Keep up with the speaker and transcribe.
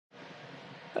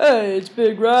Hey, it's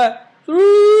Big Rat.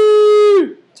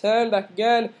 3, 10, back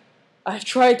again. I've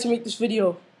tried to make this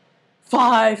video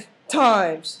 5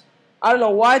 times. I don't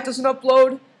know why it doesn't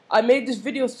upload. I made this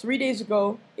video 3 days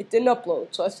ago. It didn't upload,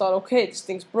 so I thought, okay, this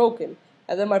thing's broken.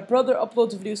 And then my brother uploads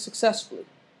the video successfully.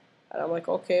 And I'm like,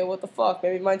 okay, what the fuck?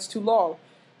 Maybe mine's too long.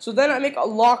 So then I make a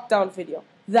lockdown video.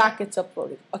 That gets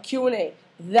uploaded. A Q&A.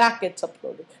 That gets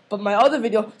uploaded. But my other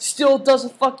video still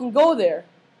doesn't fucking go there.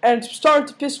 And it's starting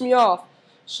to piss me off.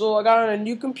 So I got on a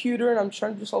new computer and I'm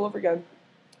trying to do this all over again.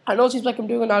 I know it seems like I'm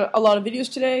doing a lot of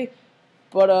videos today,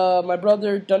 but my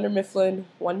brother Dunder Mifflin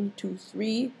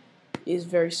 123 is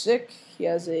very sick. He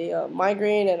has a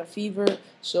migraine and a fever,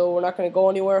 so we're not going to go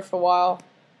anywhere for a while.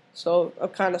 So I'm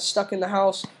kind of stuck in the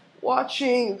house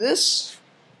watching this.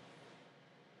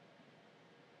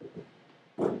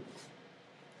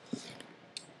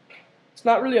 It's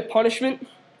not really a punishment.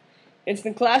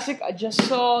 Instant classic. I just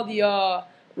saw the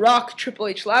Rock Triple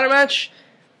H ladder match.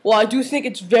 Well, I do think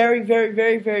it's very, very,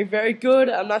 very, very, very good.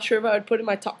 I'm not sure if I would put it in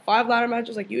my top 5 ladder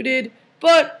matches like you did,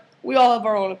 but we all have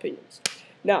our own opinions.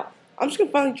 Now, I'm just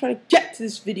gonna finally try to get to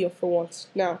this video for once.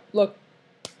 Now, look,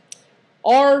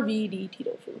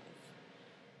 rvdtito4life.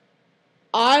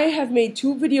 I have made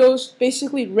 2 videos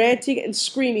basically ranting and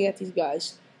screaming at these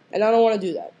guys, and I don't want to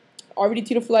do that.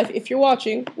 rvdtito4life, if you're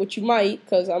watching, which you might,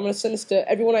 because I'm going to send this to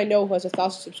everyone I know who has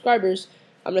 1,000 subscribers,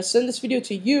 I'm going to send this video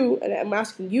to you, and I'm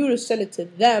asking you to send it to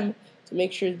them to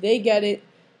make sure they get it.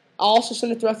 I'll also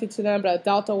send it directly to them, but I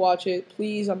doubt they'll watch it.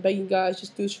 Please, I'm begging you guys,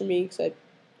 just do this for me, because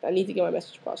I need to get my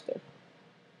message across there.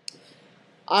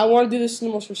 I want to do this in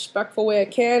the most respectful way I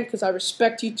can, because I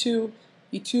respect you two.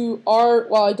 You two are,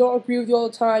 while I don't agree with you all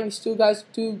the time, you still guys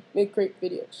do make great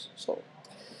videos. So,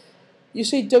 you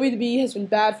say WWE has been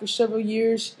bad for several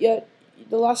years, yet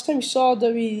the last time you saw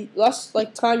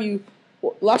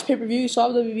last pay-per-view you saw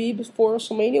WWE before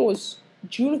WrestleMania was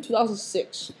June of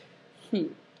 2006.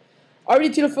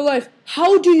 rvdtito4life,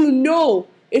 how do you know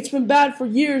it's been bad for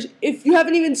years if you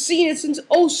haven't even seen it since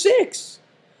 2006?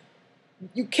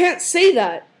 You can't say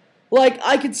that. Like,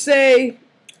 I could say,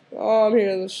 I'm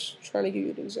here, let's try to give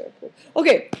you an example.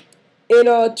 Okay,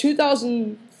 in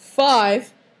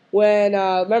 2005, when,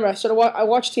 remember, I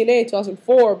watched TNA in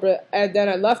 2004, and then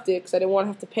I left it because I didn't want to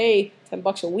have to pay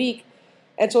 $10 a week.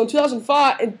 And so in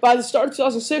 2005, and by the start of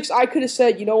 2006, I could have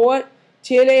said, you know what,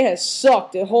 TNA has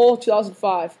sucked the whole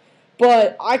 2005.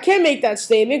 But I can't make that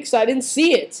statement because I didn't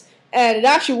see it. And it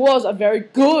actually was a very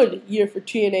good year for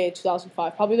TNA in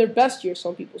 2005. Probably their best year,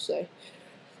 some people say.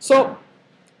 So,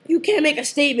 you can't make a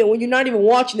statement when you're not even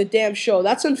watching the damn show.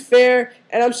 That's unfair,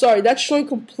 and I'm sorry, that's showing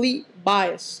complete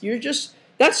bias.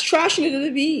 That's trashing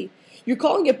the WWE. You're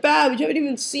calling it bad, but you haven't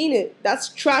even seen it. That's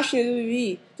trashing the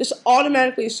WWE. Just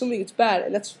automatically assuming it's bad,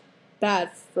 and that's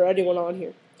bad for anyone on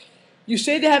here. You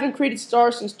say they haven't created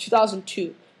stars since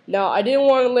 2002. Now, I didn't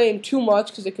want to name too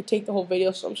much because it could take the whole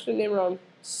video, so I'm just going to name around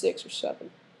 6 or 7.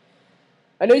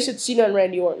 I know you said Cena and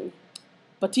Randy Orton.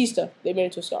 Batista, they made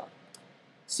into a star.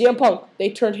 CM Punk, they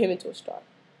turned him into a star.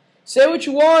 Say what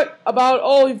you want about,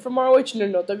 oh, you're from ROH.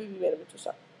 No, WWE made him into a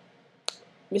star.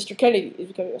 Mr. Kennedy is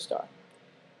becoming a star.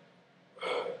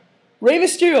 Rey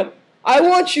Mysterio, I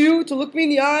want you to look me in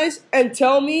the eyes and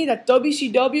tell me that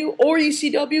WCW or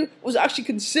ECW was actually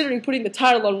considering putting the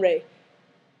title on Rey.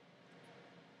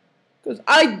 Because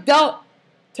I doubt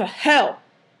to hell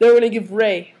they're going to give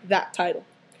Rey that title.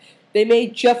 They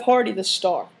made Jeff Hardy the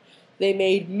star. They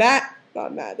made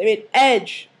they made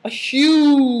Edge a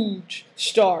huge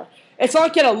star. It's not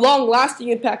like he had a long-lasting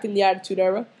impact in the Attitude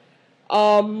Era.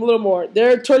 A little more.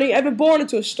 They're turning Evan Bourne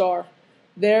into a star.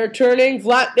 They try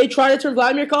to turn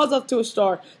Vladimir Kozlov to a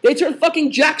star. They turned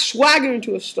fucking Jack Swagger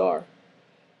into a star.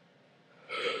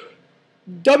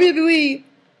 WWE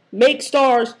makes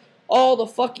stars all the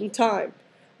fucking time.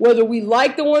 Whether we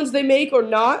like the ones they make or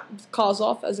not,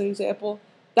 Kozlov as an example,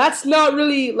 that's not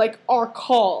really like our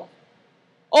call.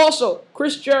 Also,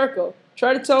 Chris Jericho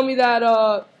tried to tell me that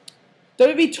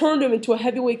WWE turned him into a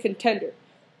heavyweight contender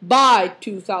by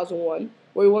 2001,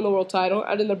 where he won the world title,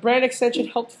 and then the brand extension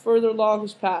helped further along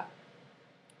his path.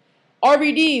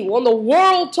 RVD won the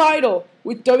world title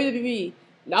with WWE,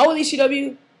 not with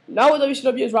ECW, not with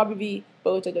WCW as Robbie V,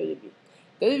 but with the WWE.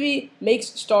 WWE makes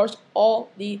stars all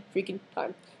the freaking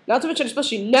time. Not to mention,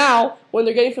 especially now, when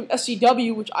they're getting from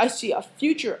SCW, which I see a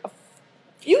future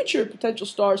potential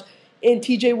stars in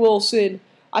TJ Wilson.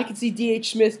 I can see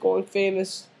D.H. Smith going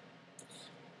famous.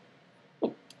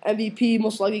 MVP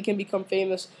most likely can become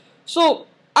famous. So,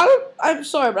 I'm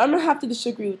sorry, but I'm going to have to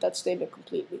disagree with that statement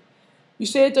completely. You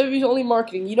say that WWE's only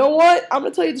marketing. You know what? I'm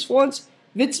going to tell you this once.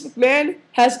 Vince McMahon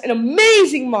has an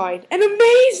amazing mind. An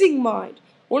amazing mind.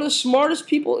 One of the smartest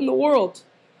people in the world.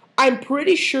 I'm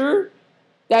pretty sure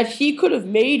that he could have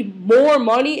made more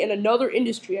money in another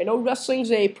industry. I know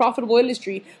wrestling's a profitable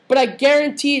industry, but I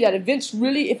guarantee that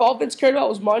if all Vince cared about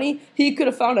was money, he could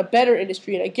have found a better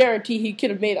industry, and I guarantee he could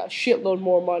have made a shitload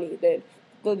more money than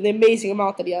the amazing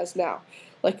amount that he has now.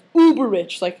 Like, uber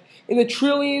rich, like in the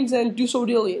trillions and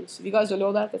dusodillions. If you guys don't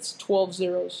know that, that's 12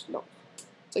 zeros. No,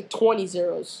 it's like 20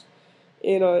 zeros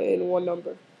in one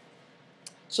number.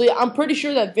 So yeah, I'm pretty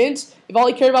sure that Vince, if all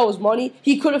he cared about was money,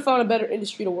 he could have found a better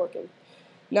industry to work in.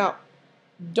 Now,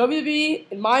 WWE,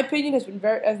 in my opinion, has been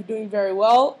doing very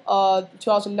well.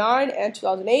 2009 and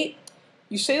 2008.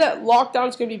 You say that Lockdown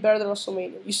is going to be better than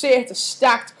WrestleMania. You say it's a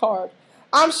stacked card.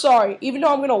 I'm sorry, even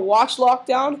though I'm going to watch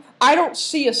Lockdown, I don't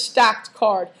see a stacked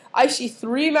card. I see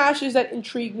 3 matches that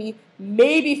intrigue me,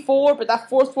 maybe 4, but that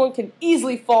 4th one can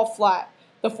easily fall flat.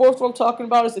 The 4th one I'm talking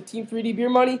about is the Team 3D Beer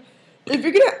Money. If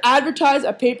you're going to advertise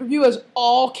a pay-per-view as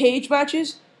all cage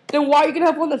matches, then why are you going to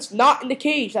have one that's not in the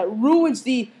cage? That ruins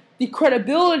the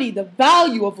credibility, the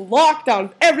value of Lockdown,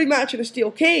 of every match in a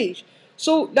steel cage.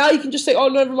 So now you can just say, oh,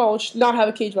 never mind, we'll just not have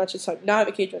a cage match this time. Not have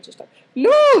a cage match this time.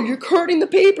 No, you're hurting the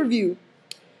pay-per-view.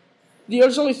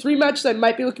 There's only 3 matches I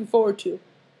might be looking forward to.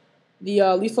 The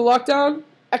Lethal Lockdown,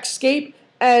 Escape,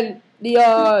 and the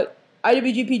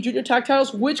IWGP Junior Tag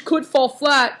Titles, which could fall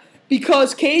flat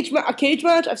because a cage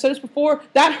match, I've said this before,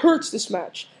 that hurts this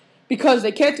match. Because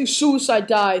they can't do suicide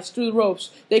dives through the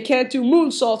ropes. They can't do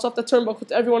moonsaults off the turnbuckle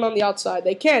with everyone on the outside.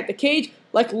 They can't. The cage,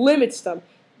 like, limits them.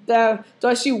 Do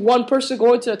I see one person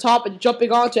going to the top and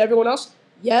jumping on to everyone else?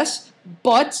 Yes,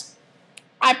 but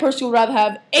I personally would rather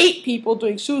have 8 people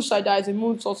doing suicide dives and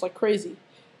moonsaults like crazy.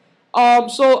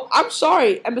 So, I'm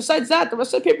sorry. And besides that, the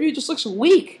rest of the pay-per-view just looks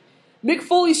weak. Mick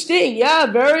Foley Sting, yeah,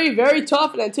 very, very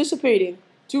tough and anticipating.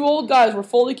 2 old guys where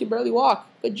Foley can barely walk.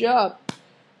 Good job.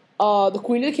 The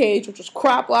Queen of the Cage, which was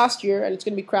crap last year, and it's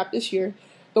going to be crap this year.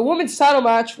 The women's title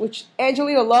match, which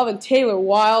Angelina Love and Taylor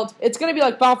Wilde. It's going to be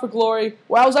like Bound for Glory,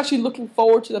 where I was actually looking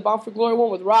forward to the Bound for Glory one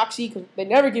with Roxy, because they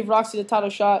never give Roxy the title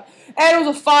shot. And it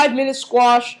was a 5-minute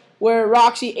squash where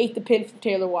Roxy ate the pin from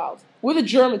Taylor Wilde. With a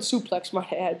German suplex,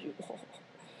 might I add you.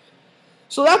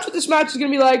 So that's what this match is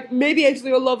going to be like. Maybe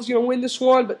Angelina Love is going to win this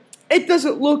one, but it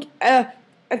doesn't look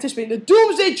anticipating. The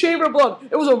Doomsday Chamber of Blood.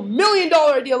 It was $1 million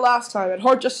idea last time at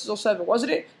Hard Justice 07,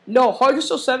 wasn't it? No, Hard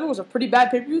Justice 07 was a pretty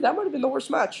bad pay-per-view. That might have been the worst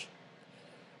match.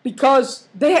 Because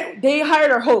they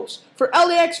hired our hopes. For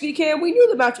LAX VKM, we knew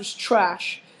the match was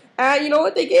trash. And you know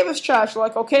what? They gave us trash. We're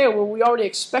like, okay, well, we already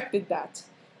expected that.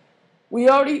 We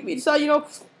saw,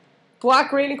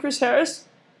 Black Rain and Chris Harris.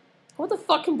 What the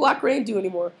fuck can Black Rain do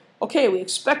anymore? Okay, we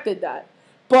expected that.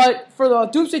 But for the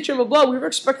Doomsday Chamber of Blood, we were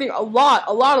expecting a lot.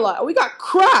 And we got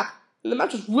crap. And the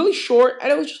match was really short,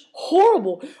 and it was just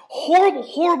horrible.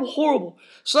 Horrible.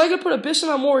 So I'm going to put Abyss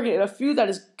and Morgan in a feud that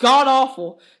is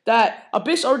god-awful. That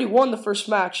Abyss already won the first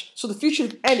match. So the feud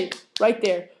should have ended right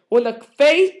there. When the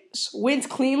face wins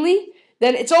cleanly,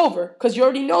 then it's over. Because you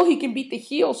already know he can beat the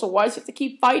heel, so why does he have to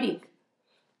keep fighting?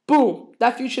 Boom.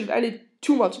 That feud should have ended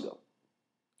 2 months ago.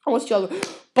 What's the other?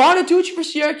 Bonaducci for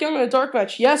Sierra Young in a dark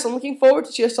match. Yes, I'm looking forward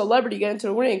to see a celebrity get into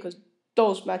the ring because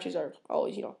those matches are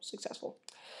always, successful.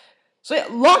 So yeah,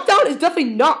 Lockdown is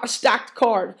definitely not a stacked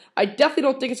card. I definitely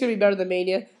don't think it's going to be better than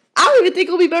Mania. I don't even think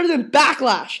it'll be better than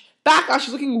Backlash. Backlash is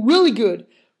looking really good.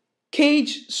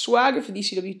 Cage swagger for the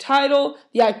ECW title.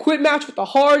 The I Quit match with the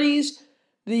Hardys.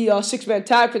 The 6-man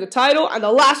tag for the title. And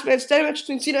the last man standing match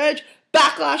between Cena and Edge.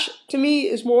 Backlash, to me,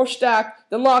 is more stacked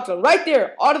than Lockdown. Right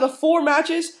there, out of the 4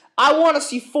 matches, I want to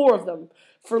see 4 of them.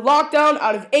 For Lockdown,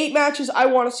 out of 8 matches, I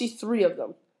want to see 3 of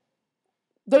them.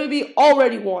 WB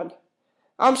already won.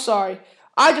 I'm sorry.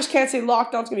 I just can't say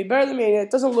Lockdown's going to be better than Mania.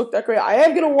 It doesn't look that great. I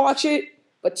am going to watch it,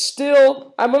 but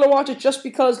still, I'm going to watch it just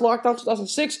because Lockdown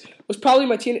 2006 was probably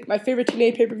my favorite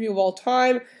TNA pay-per-view of all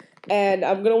time. And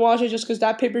I'm going to watch it just because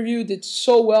that pay-per-view did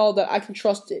so well that I can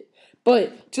trust it.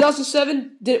 But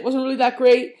 2007 wasn't really that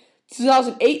great.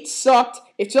 2008 sucked.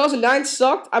 If 2009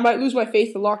 sucked, I might lose my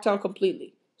faith in Lockdown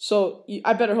completely. So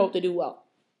I better hope they do well.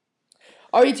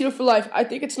 rvdtito4life, I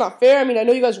think it's not fair. I mean, I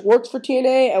know you guys worked for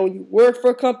TNA, and when you work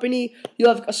for a company, you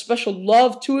have a special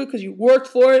love to it because you worked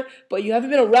for it, but you haven't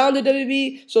been around the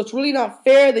WWE, so it's really not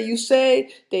fair that you say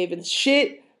they've been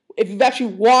shit. If you've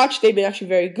actually watched, they've been actually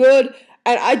very good.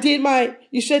 And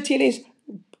you said TNA's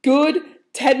good,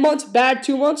 10 months, bad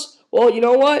 2 months. Well, you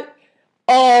know what?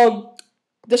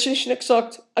 The Shinick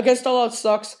sucked. Against All Out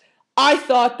sucks. I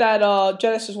thought that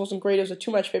Genesis wasn't great. It was a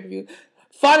 2-match pay-per-view.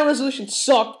 Final Resolution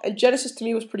sucked, and Genesis to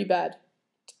me was pretty bad.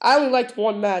 I only liked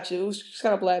 1 match. It was just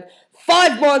kind of bland.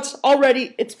 5 months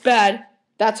already, it's bad.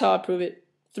 That's how I prove it.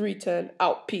 310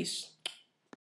 out. Peace.